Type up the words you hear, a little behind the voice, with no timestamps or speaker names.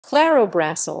Claro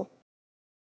Brasil.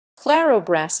 Claro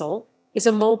Brasil is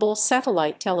a mobile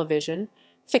satellite television,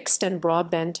 fixed and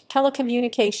broadband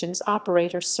telecommunications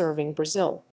operator serving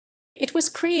Brazil. It was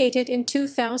created in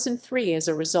 2003 as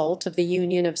a result of the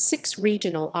union of 6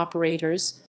 regional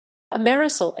operators: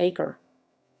 Americel Acre,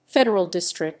 Federal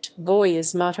District,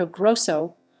 Goiás, Mato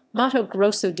Grosso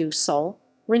do Sul,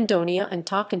 Rondônia and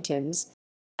Tocantins,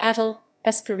 Atal,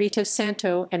 Espírito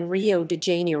Santo and Rio de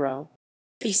Janeiro,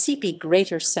 PCP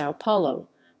Greater São Paulo,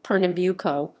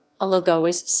 Pernambuco,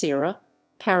 Alagoas, Ceará,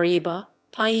 Paraíba,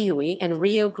 Piauí and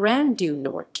Rio Grande do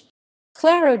Norte.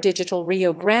 Claro Digital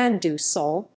Rio Grande do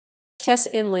Sul, TESS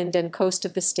inland and coast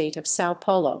of the state of São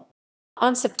Paulo.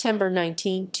 On September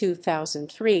 19,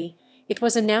 2003, it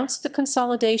was announced the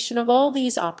consolidation of all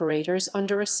these operators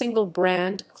under a single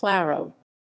brand, Claro.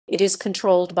 It is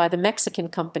controlled by the Mexican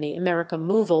company América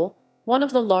Móvil, one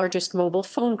of the largest mobile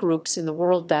phone groups in the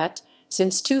world that,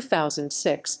 since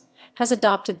 2006, has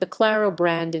adopted the Claro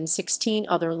brand in 16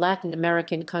 other Latin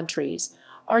American countries: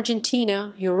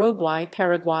 Argentina, Uruguay,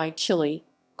 Paraguay, Chile,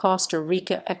 Costa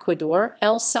Rica, Ecuador,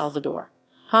 El Salvador,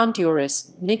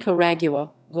 Honduras,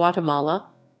 Nicaragua, Guatemala,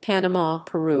 Panama,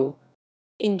 Peru.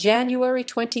 In January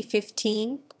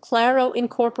 2015, Claro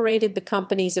incorporated the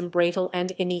companies Embratel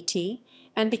and NET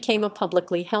and became a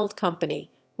publicly held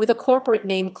company, with a corporate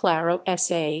name Claro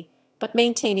S.A., but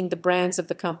maintaining the brands of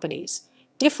the companies,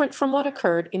 different from what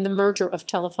occurred in the merger of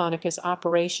Telefónica's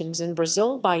operations in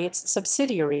Brazil by its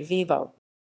subsidiary Vivo.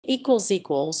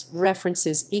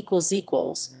 References